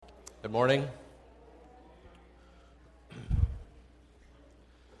Good morning.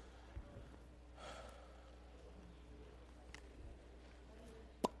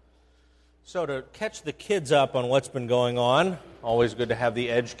 So to catch the kids up on what's been going on, always good to have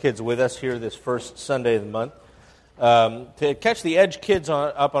the Edge kids with us here this first Sunday of the month. To catch the Edge kids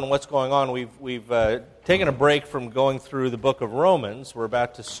up on what's going on, we've taken a break from going through the book of Romans. We're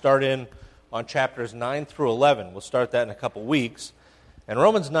about to start in on chapters 9 through 11. We'll start that in a couple weeks. And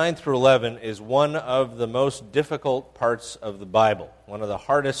Romans 9 through 11 is one of the most difficult parts of the Bible, one of the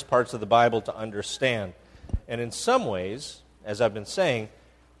hardest parts of the Bible to understand. And in some ways, as I've been saying,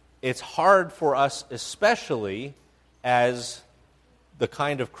 it's hard for us, especially as the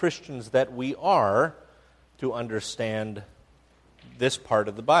kind of Christians that we are, to understand this part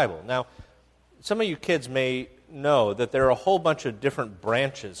of the Bible. Now, some of you kids may know that there are a whole bunch of different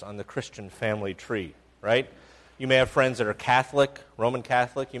branches on the Christian family tree, right? You may have friends that are Catholic, Roman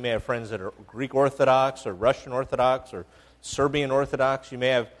Catholic. You may have friends that are Greek Orthodox or Russian Orthodox or Serbian Orthodox. You may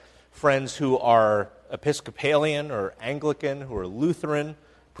have friends who are Episcopalian or Anglican, who are Lutheran,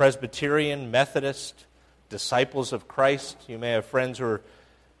 Presbyterian, Methodist, Disciples of Christ. You may have friends who are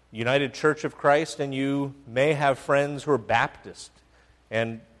United Church of Christ, and you may have friends who are Baptist.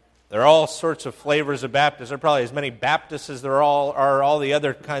 And there are all sorts of flavors of Baptist. There are probably as many Baptists as there are all the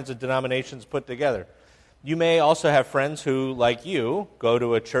other kinds of denominations put together. You may also have friends who, like you, go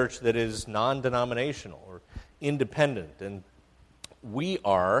to a church that is non-denominational or independent. And we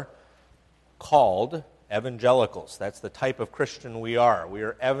are called evangelicals. That's the type of Christian we are. We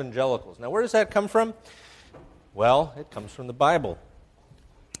are evangelicals. Now, where does that come from? Well, it comes from the Bible.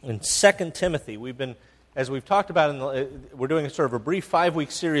 In 2 Timothy, as we've talked about, we're doing sort of a brief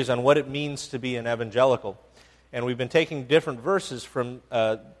 5-week series on what it means to be an evangelical. And we've been taking different verses from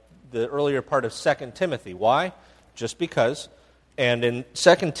the earlier part of 2 Timothy. Why? Just because. And in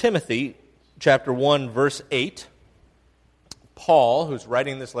 2 Timothy, chapter 1, verse 8, Paul, who's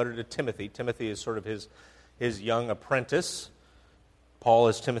writing this letter to Timothy, Timothy is sort of his young apprentice. Paul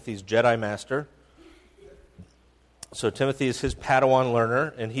is Timothy's Jedi master. So Timothy is his Padawan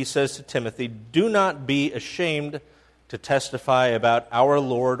learner, and he says to Timothy, "Do not be ashamed to testify about our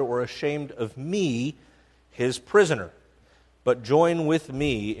Lord or ashamed of me, his prisoner, but join with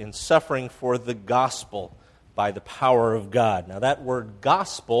me in suffering for the gospel by the power of God." Now that word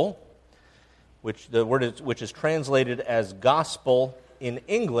gospel, which is translated as gospel in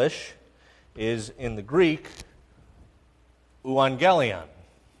English, is in the Greek, euangelion.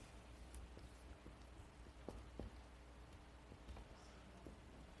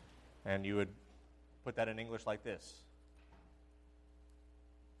 And you would put that in English like this.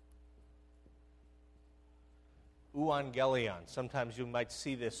 Euangelion. Sometimes you might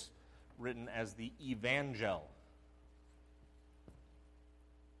see this written as the evangel.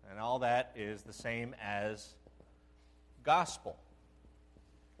 And all that is the same as gospel.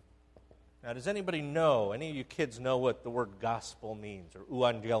 Now, does anybody know, any of you kids know what the word gospel means, or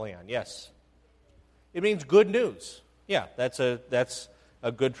euangelion? Yes. It means good news. Yeah, that's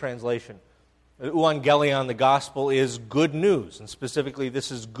a good translation. Euangelion, the gospel, is good news. And specifically,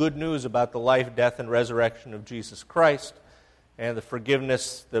 this is good news about the life, death, and resurrection of Jesus Christ and the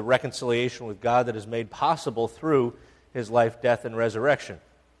forgiveness, the reconciliation with God that is made possible through his life, death, and resurrection.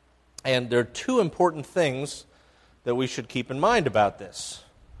 And there are two important things that we should keep in mind about this.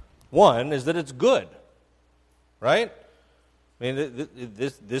 One is that it's good, right? I mean,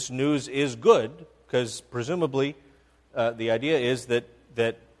 this news is good because presumably the idea is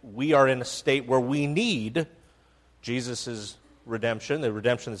that we are in a state where we need Jesus' redemption, the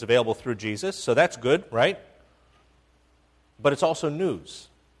redemption that's available through Jesus. So that's good, right? But it's also news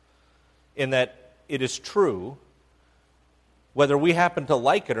in that it is true whether we happen to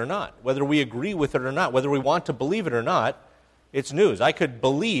like it or not, whether we agree with it or not, whether we want to believe it or not. It's news. I could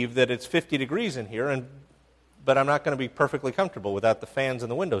believe that it's 50 degrees in here, but I'm not going to be perfectly comfortable without the fans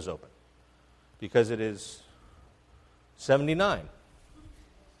and the windows open because it is 79.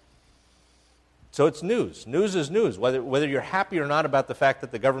 So it's news. News is news. Whether you're happy or not about the fact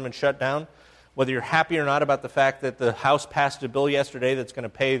that the government shut down, whether you're happy or not about the fact that the House passed a bill yesterday that's going to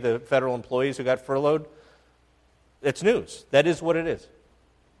pay the federal employees who got furloughed, it's news. That is what it is.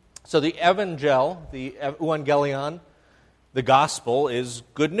 So the evangel, the euangelion, the gospel is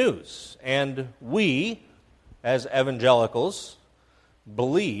good news. And we, as evangelicals,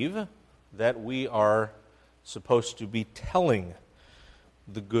 believe that we are supposed to be telling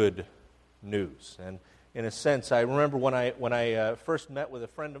the good news. And in a sense, I remember when I first met with a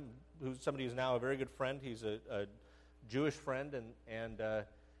friend somebody who's now a very good friend. He's a Jewish friend, and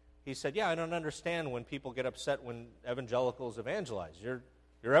he said, "Yeah, I don't understand when people get upset when evangelicals evangelize.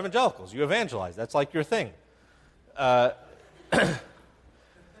 You're evangelicals. You evangelize. That's like your thing.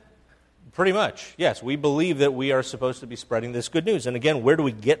 Pretty much, yes. We believe that we are supposed to be spreading this good news. And again, where do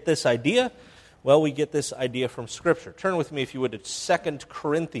we get this idea? Well, we get this idea from Scripture. Turn with me, if you would, to 2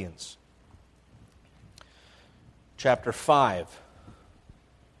 Corinthians chapter 5.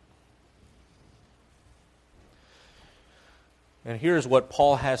 And here's what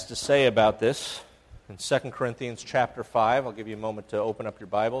Paul has to say about this in 2 Corinthians chapter 5. I'll give you a moment to open up your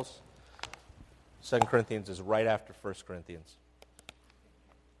Bibles. 2 Corinthians is right after 1 Corinthians.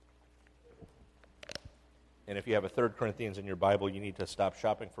 And if you have a 3 Corinthians in your Bible, you need to stop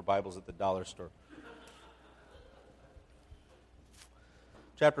shopping for Bibles at the dollar store.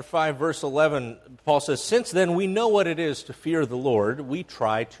 Chapter 5, verse 11, Paul says, "Since then we know what it is to fear the Lord, we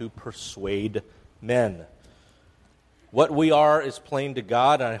try to persuade men. What we are is plain to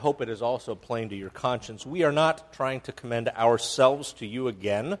God, and I hope it is also plain to your conscience. We are not trying to commend ourselves to you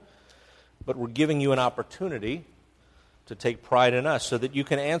again, but we're giving you an opportunity to take pride in us, so that you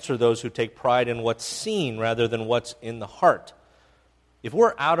can answer those who take pride in what's seen rather than what's in the heart. If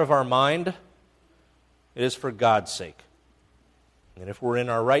we're out of our mind, it is for God's sake. And if we're in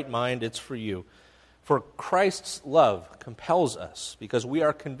our right mind, it's for you. For Christ's love compels us, because we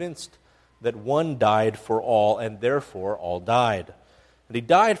are convinced that one died for all, and therefore all died. And he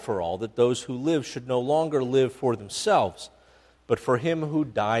died for all, that those who live should no longer live for themselves, but for him who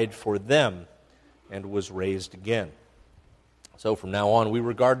died for them and was raised again. So from now on, we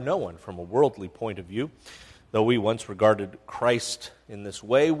regard no one from a worldly point of view. Though we once regarded Christ in this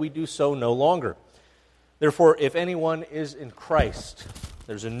way, we do so no longer. Therefore, if anyone is in Christ,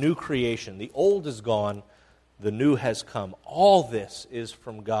 there's a new creation. The old is gone, the new has come. All this is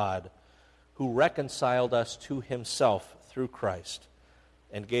from God, who reconciled us to himself through Christ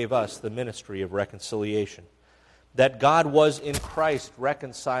and gave us the ministry of reconciliation. That God was in Christ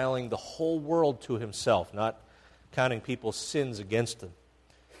reconciling the whole world to himself, not counting people's sins against them.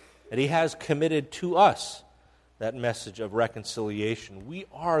 And he has committed to us that message of reconciliation. We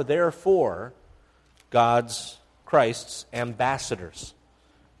are therefore Christ's ambassadors.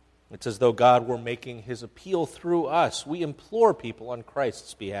 It's as though God were making his appeal through us. We implore people on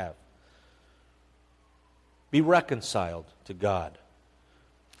Christ's behalf. Be reconciled to God.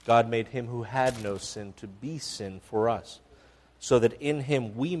 God made him who had no sin to be sin for us, so that in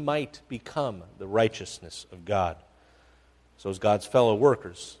him we might become the righteousness of God. So as God's fellow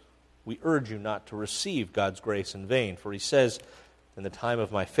workers, we urge you not to receive God's grace in vain. For he says, in the time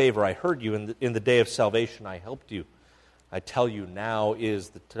of my favor I heard you, in the day of salvation I helped you. I tell you, now is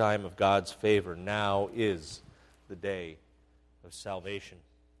the time of God's favor. Now is the day of salvation.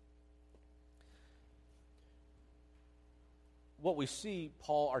 What we see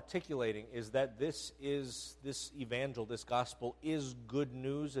Paul articulating is that this gospel is good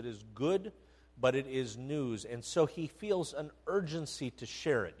news. It is good, but it is news. And so he feels an urgency to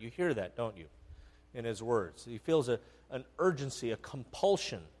share it. You hear that, don't you, in his words? He feels an urgency, a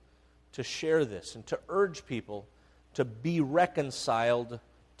compulsion to share this and to urge people to be reconciled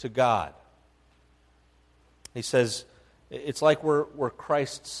to God. He says it's like we're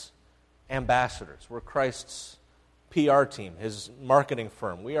Christ's ambassadors. We're Christ's PR team, his marketing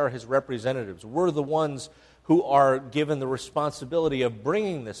firm. We are his representatives. We're the ones who are given the responsibility of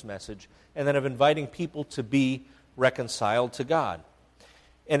bringing this message and then of inviting people to be reconciled to God.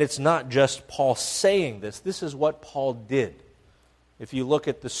 And it's not just Paul saying this. This is what Paul did. If you look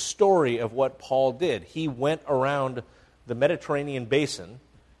at the story of what Paul did, he went around the Mediterranean basin,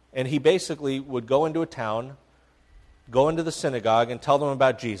 and he basically would go into a town, go into the synagogue and tell them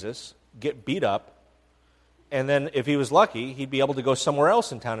about Jesus, get beat up, and then if he was lucky, he'd be able to go somewhere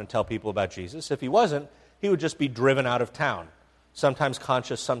else in town and tell people about Jesus. If he wasn't, he would just be driven out of town, sometimes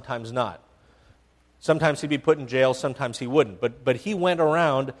conscious, sometimes not. Sometimes he'd be put in jail, sometimes he wouldn't. But he went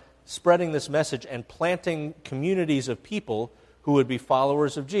around spreading this message and planting communities of people who would be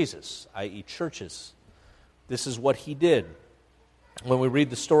followers of Jesus, i.e. churches. This is what he did. When we read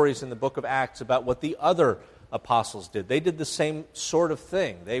the stories in the book of Acts about what the other apostles did, they did the same sort of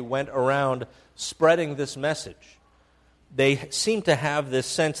thing. They went around spreading this message. They seemed to have this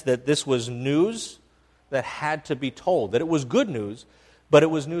sense that this was news that had to be told, that it was good news, but it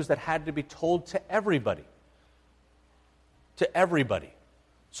was news that had to be told to everybody. To everybody.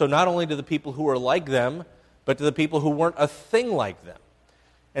 So not only to the people who were like them, but to the people who weren't a thing like them.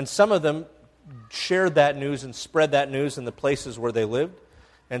 And some of them shared that news and spread that news in the places where they lived.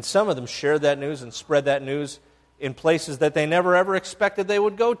 And some of them shared that news and spread that news in places that they never ever expected they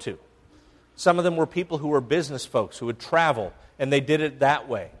would go to. Some of them were people who were business folks who would travel, and they did it that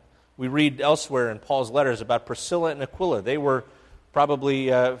way. We read elsewhere in Paul's letters about Priscilla and Aquila. They were probably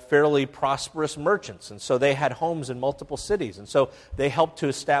fairly prosperous merchants, and so they had homes in multiple cities, and so they helped to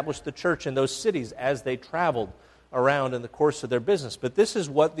establish the church in those cities as they traveled around in the course of their business. But this is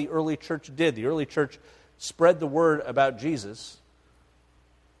what the early church did. The early church spread the word about Jesus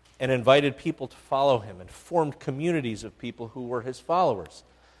and invited people to follow him and formed communities of people who were his followers.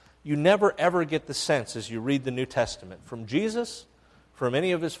 You never ever get the sense as you read the New Testament from Jesus, from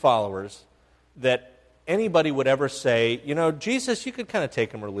any of his followers, that anybody would ever say, Jesus, you could kind of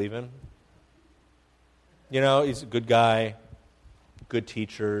take him or leave him. He's a good guy, good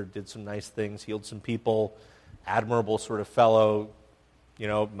teacher, did some nice things, healed some people, admirable sort of fellow.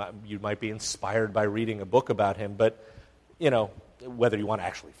 You might be inspired by reading a book about him, but, whether you want to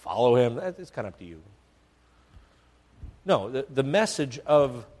actually follow him, it's kind of up to you. No, the message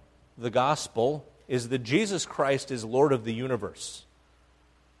of the gospel is that Jesus Christ is Lord of the universe.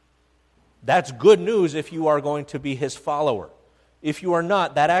 That's good news if you are going to be his follower. If you are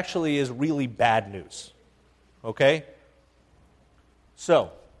not, that actually is really bad news. Okay?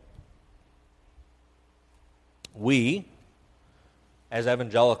 So, we, as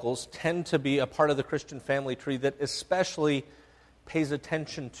evangelicals, tend to be a part of the Christian family tree that especially pays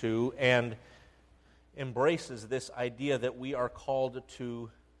attention to and embraces this idea that we are called to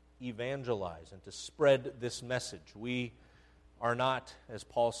evangelize and to spread this message. We are not, as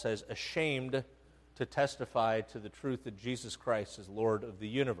Paul says, ashamed to testify to the truth that Jesus Christ is Lord of the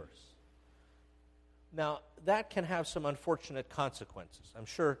universe. Now, that can have some unfortunate consequences. I'm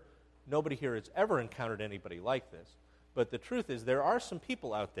sure nobody here has ever encountered anybody like this, but the truth is there are some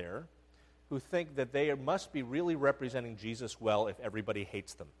people out there who think that they must be really representing Jesus well if everybody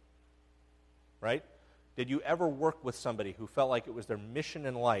hates them. Right? Did you ever work with somebody who felt like it was their mission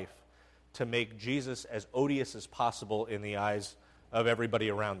in life to make Jesus as odious as possible in the eyes of everybody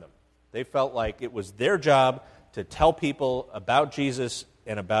around them? They felt like it was their job to tell people about Jesus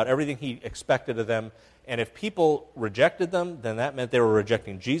and about everything he expected of them, and if people rejected them, then that meant they were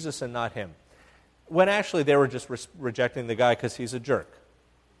rejecting Jesus and not him. When actually they were just rejecting the guy because he's a jerk.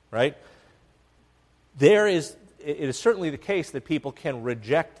 Right? It is certainly the case that people can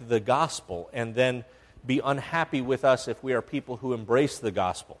reject the gospel and then be unhappy with us if we are people who embrace the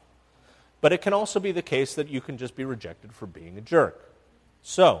gospel. But it can also be the case that you can just be rejected for being a jerk.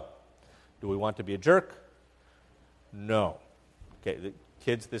 So, do we want to be a jerk? No. Okay,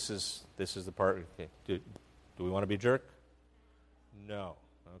 kids, this is the part. Okay, do we want to be a jerk? No.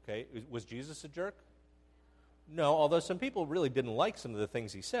 Okay, was Jesus a jerk? No, although some people really didn't like some of the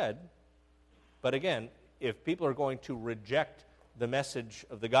things he said. But again, if people are going to reject the message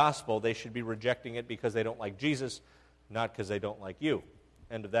of the gospel, they should be rejecting it because they don't like Jesus, not because they don't like you.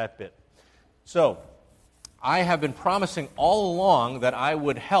 End of that bit. So, I have been promising all along that I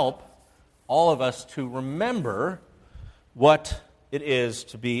would help all of us to remember what it is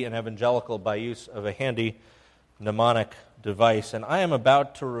to be an evangelical by use of a handy mnemonic device. And I am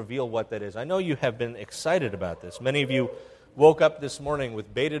about to reveal what that is. I know you have been excited about this. Many of you woke up this morning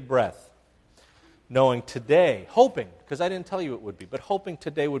with bated breath, knowing today, hoping, because I didn't tell you it would be, but hoping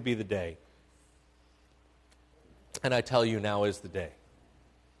today would be the day. And I tell you now is the day.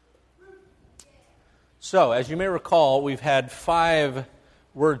 So, as you may recall, we've had 5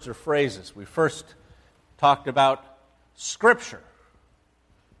 words or phrases. We first talked about Scripture.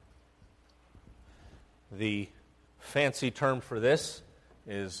 The fancy term for this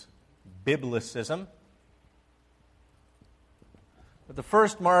is Biblicism. But the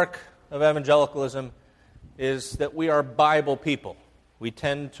first mark of evangelicalism is that we are Bible people. We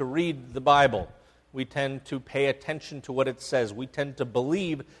tend to read the Bible. We tend to pay attention to what it says. We tend to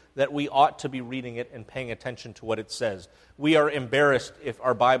believe that we ought to be reading it and paying attention to what it says. We are embarrassed if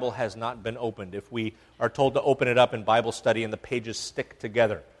our Bible has not been opened, if we are told to open it up in Bible study and the pages stick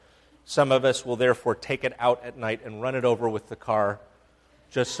together. Some of us will therefore take it out at night and run it over with the car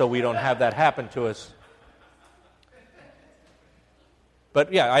just so we don't have that happen to us.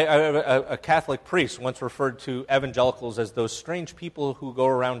 But yeah, a Catholic priest once referred to evangelicals as those strange people who go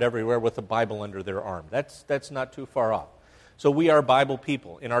around everywhere with a Bible under their arm. That's not too far off. So we are Bible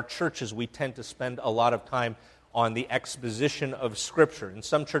people. In our churches, we tend to spend a lot of time on the exposition of Scripture. In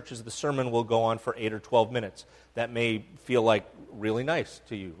some churches, the sermon will go on for 8 or 12 minutes. That may feel like really nice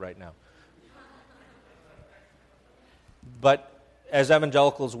to you right now. But as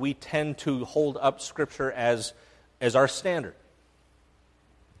evangelicals, we tend to hold up Scripture as our standard.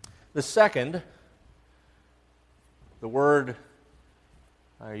 The second, the word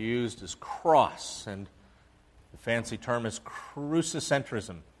I used is cross, and the fancy term is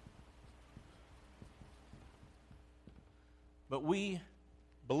crucicentrism. But we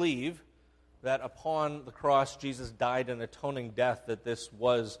believe that upon the cross Jesus died an atoning death, that this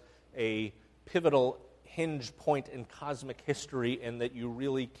was a pivotal hinge point in cosmic history, and that you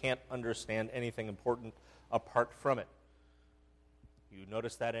really can't understand anything important apart from it. You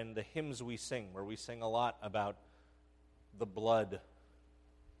notice that in the hymns we sing, where we sing a lot about the blood,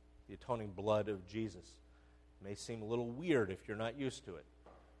 the atoning blood of Jesus. It may seem a little weird if you're not used to it,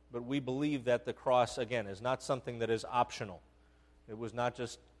 but we believe that the cross, again, is not something that is optional. It was not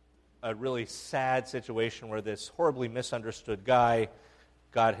just a really sad situation where this horribly misunderstood guy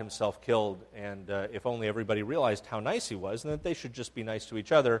got himself killed, and if only everybody realized how nice he was and that they should just be nice to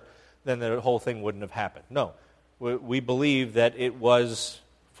each other, then the whole thing wouldn't have happened. No, we believe that it was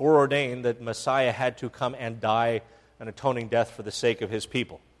foreordained that Messiah had to come and die an atoning death for the sake of his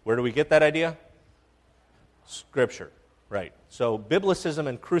people. Where do we get that idea? Scripture, right. So biblicism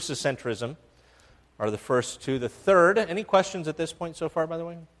and crucicentrism are the first two. The third, any questions at this point so far, by the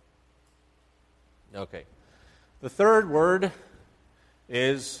way? Okay. The third word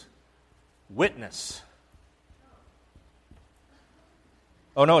is witness.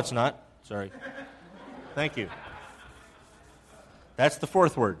 Oh, no, it's not. Sorry. Thank you. That's the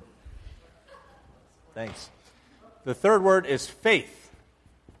fourth word. Thanks. The third word is faith.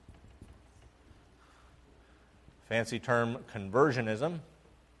 Fancy term, conversionism.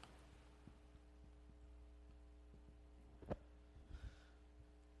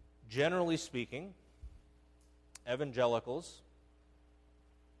 Generally speaking, evangelicals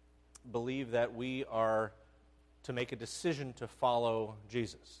believe that we are to make a decision to follow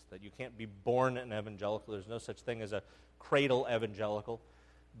Jesus, that you can't be born an evangelical. There's no such thing as a cradle evangelical.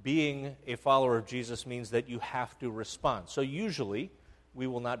 Being a follower of Jesus means that you have to respond. So usually, we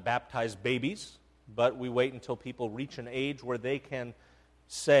will not baptize babies, but we wait until people reach an age where they can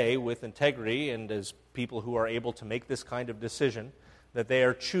say with integrity, and as people who are able to make this kind of decision, that they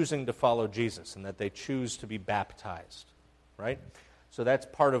are choosing to follow Jesus and that they choose to be baptized, right? So that's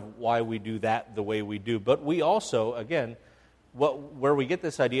part of why we do that the way we do. But we also, again, where we get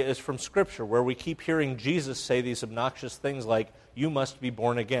this idea is from Scripture, where we keep hearing Jesus say these obnoxious things like, you must be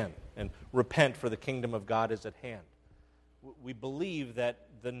born again, and repent for the kingdom of God is at hand. We believe that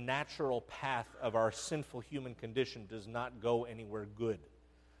the natural path of our sinful human condition does not go anywhere good.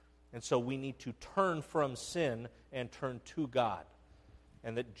 And so we need to turn from sin and turn to God.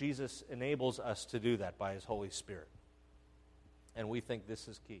 And that Jesus enables us to do that by His Holy Spirit. And we think this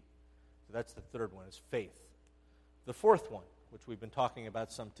is key. So that's the third one, is faith. The fourth one, which we've been talking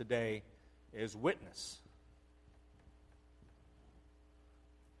about some today, is witness.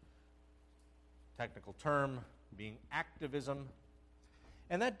 Technical term being activism.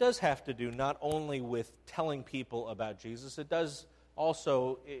 And that does have to do not only with telling people about Jesus, it does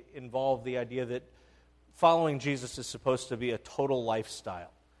also involve the idea that following Jesus is supposed to be a total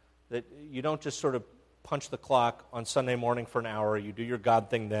lifestyle. That you don't just sort of punch the clock on Sunday morning for an hour, you do your God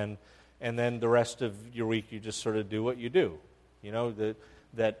thing then, and then the rest of your week you just sort of do what you do. You know,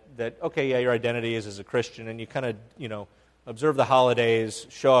 that okay, yeah, your identity is as a Christian, and you kind of, observe the holidays,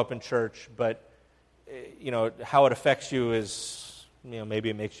 show up in church, but, how it affects you is, maybe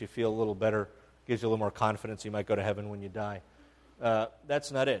it makes you feel a little better, gives you a little more confidence you might go to heaven when you die.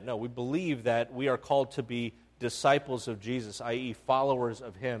 That's not it. No, we believe that we are called to be disciples of Jesus, i.e. followers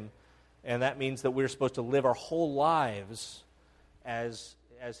of Him, and that means that we're supposed to live our whole lives as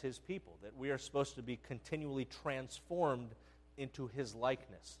His people, that we are supposed to be continually transformed into His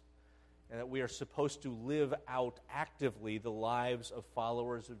likeness, and that we are supposed to live out actively the lives of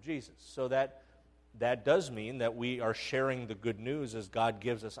followers of Jesus. So that does mean that we are sharing the good news as God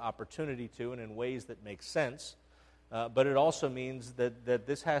gives us opportunity to and in ways that make sense. But it also means that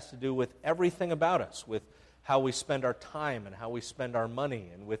this has to do with everything about us, with how we spend our time and how we spend our money,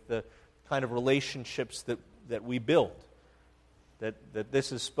 and with the kind of relationships that we build. That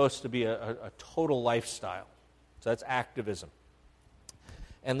this is supposed to be a total lifestyle. So that's activism.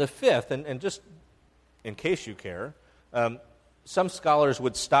 And the fifth, and just in case you care, some scholars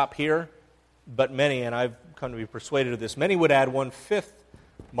would stop here, but many, and I've come to be persuaded of this, many would add one fifth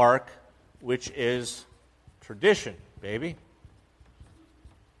mark, which is tradition, baby.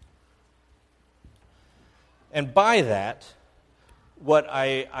 And by that, what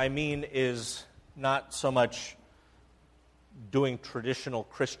I mean is not so much doing traditional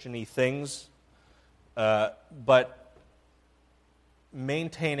Christian-y things, but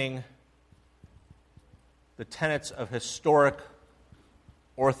maintaining the tenets of historic,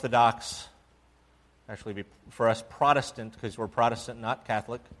 Orthodox, actually for us Protestant, because we're Protestant, not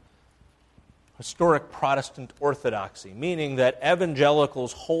Catholic, historic Protestant orthodoxy, meaning that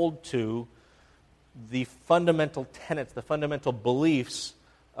evangelicals hold to the fundamental tenets, the fundamental beliefs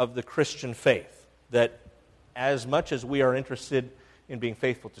of the Christian faith. That as much as we are interested in being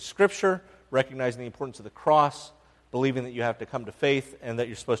faithful to Scripture, recognizing the importance of the cross, believing that you have to come to faith and that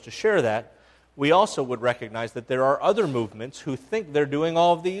you're supposed to share that, we also would recognize that there are other movements who think they're doing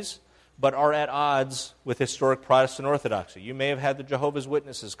all of these, but are at odds with historic Protestant orthodoxy. You may have had the Jehovah's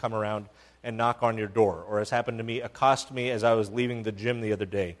Witnesses come around and knock on your door, or as happened to me, accost me as I was leaving the gym the other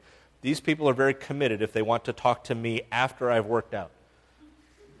day. These people are very committed if they want to talk to me after I've worked out.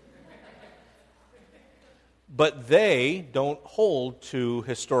 But they don't hold to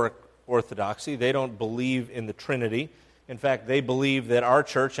historic orthodoxy. They don't believe in the Trinity. In fact, they believe that our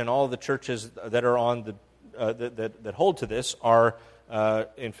church and all the churches that are on the that hold to this are,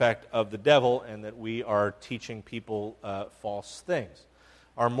 in fact, of the devil, and that we are teaching people false things.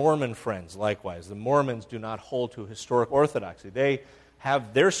 Our Mormon friends, likewise, the Mormons do not hold to historic orthodoxy. They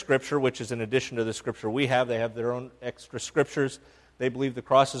have their scripture, which is in addition to the scripture we have. They have their own extra scriptures. They believe the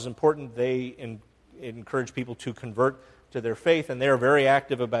cross is important. They encourage people to convert to their faith, and they are very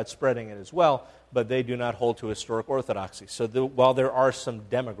active about spreading it as well, but they do not hold to historic orthodoxy. So while there are some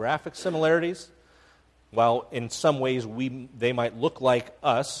demographic similarities, while in some ways they might look like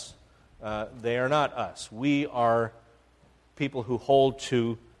us, they are not us. We are people who hold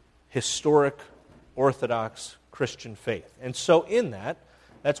to historic Orthodox Christian faith. And so in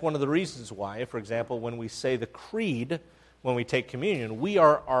that's one of the reasons why, for example, when we say the creed, when we take communion, we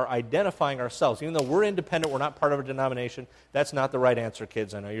are identifying ourselves. Even though we're independent, we're not part of a denomination, that's not the right answer,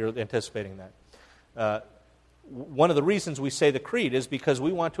 kids. I know you're anticipating that. One of the reasons we say the creed is because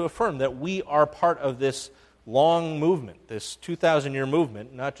we want to affirm that we are part of this long movement, this 2,000-year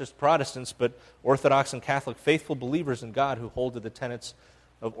movement, not just Protestants, but Orthodox and Catholic faithful believers in God who hold to the tenets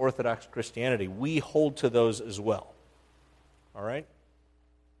of Orthodox Christianity. We hold to those as well. All right?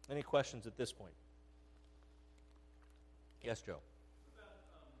 Any questions at this point? Yes, Joe.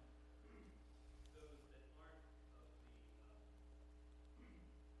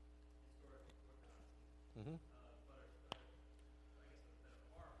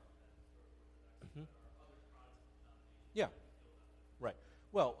 Yeah, right.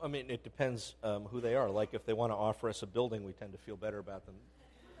 Well, I mean, it depends who they are. Like, if they want to offer us a building, we tend to feel better about them.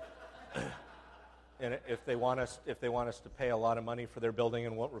 And if they want us to pay a lot of money for their building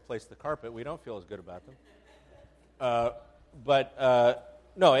and won't replace the carpet, we don't feel as good about them.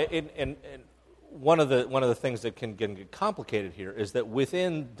 No. And one of the things that can get complicated here is that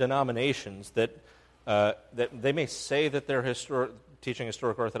within denominations that they may say that they're teaching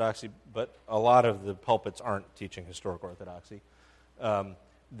historic orthodoxy, but a lot of the pulpits aren't teaching historic orthodoxy.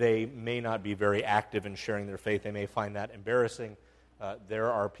 They may not be very active in sharing their faith. They may find that embarrassing.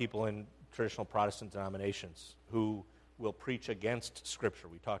 There are people in traditional Protestant denominations who will preach against Scripture.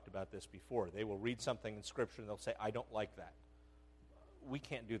 We talked about this before. They will read something in Scripture and they'll say, I don't like that. We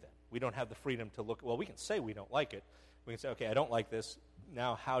can't do that. We don't have the freedom to look. Well, we can say we don't like it. We can say, okay, I don't like this.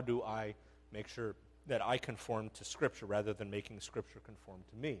 Now how do I make sure that I conform to Scripture rather than making Scripture conform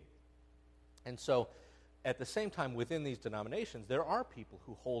to me? And so, at the same time, within these denominations, there are people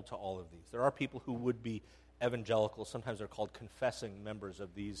who hold to all of these. There are people who would be evangelical. Sometimes they're called confessing members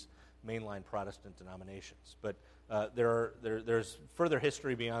of these mainline Protestant denominations. But there's further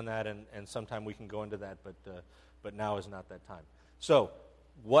history beyond that, and sometime we can go into that, but now is not that time. So,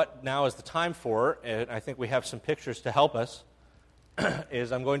 what now is the time for, and I think we have some pictures to help us,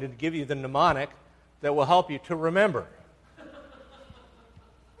 is I'm going to give you the mnemonic that will help you to remember.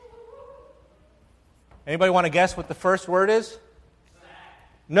 Anybody want to guess what the first word is?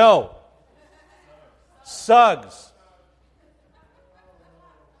 No. Suggs.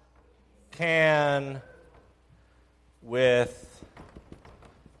 Can with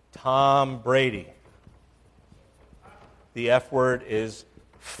Tom Brady. The F word is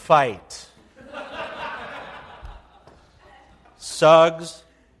fight. Suggs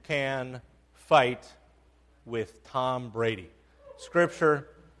can fight with Tom Brady. Scripture,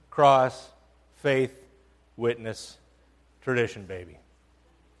 cross, faith, witness, tradition, baby.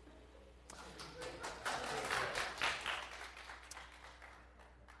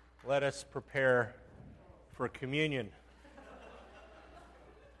 Let us prepare for communion.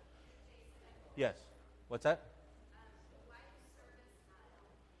 Yes. What's that?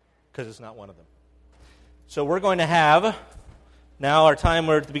 Because it's not one of them. So we're going to have, now our time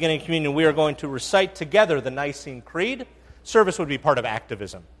we're at the beginning of communion, we are going to recite together the Nicene Creed. Service would be part of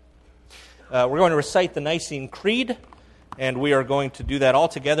activism. We're going to recite the Nicene Creed, and we are going to do that all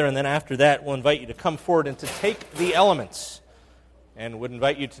together, and then after that we'll invite you to come forward and to take the elements. And would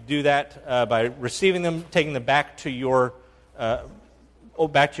invite you to do that by receiving them, taking them back to your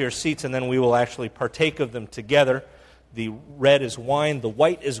seats, and then we will actually partake of them together. The red is wine, the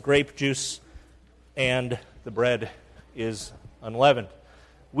white is grape juice, and the bread is unleavened.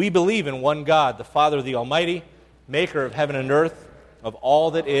 We believe in one God, the Father, the Almighty, maker of heaven and earth, of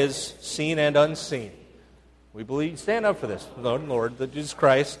all that is seen and unseen. We believe, stand up for this, Lord, that Jesus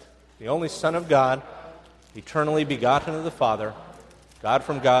Christ, the only Son of God, eternally begotten of the Father, God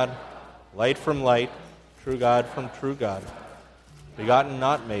from God, light from light, true God from true God, begotten,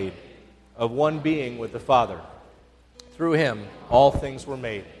 not made, of one being with the Father. Through him all things were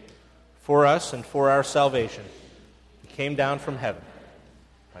made. For us and for our salvation, he came down from heaven.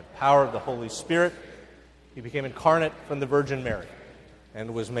 By the power of the Holy Spirit, he became incarnate from the Virgin Mary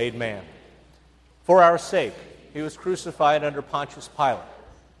and was made man. For our sake, he was crucified under Pontius Pilate.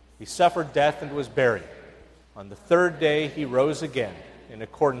 He suffered death and was buried. On the third day, he rose again in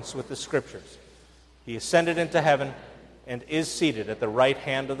accordance with the Scriptures. He ascended into heaven and is seated at the right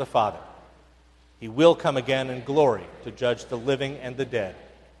hand of the Father. He will come again in glory to judge the living and the dead,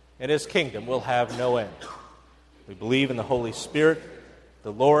 and his kingdom will have no end. We believe in the Holy Spirit,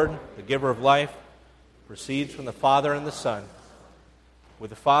 the Lord, the giver of life, proceeds from the Father and the Son. With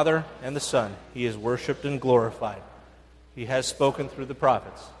the Father and the Son, he is worshipped and glorified. He has spoken through the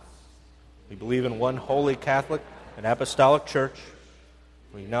prophets. We believe in one holy Catholic and apostolic church.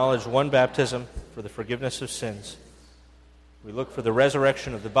 We acknowledge one baptism for the forgiveness of sins. We look for the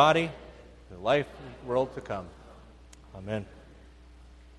resurrection of the body, the life and world to come. Amen.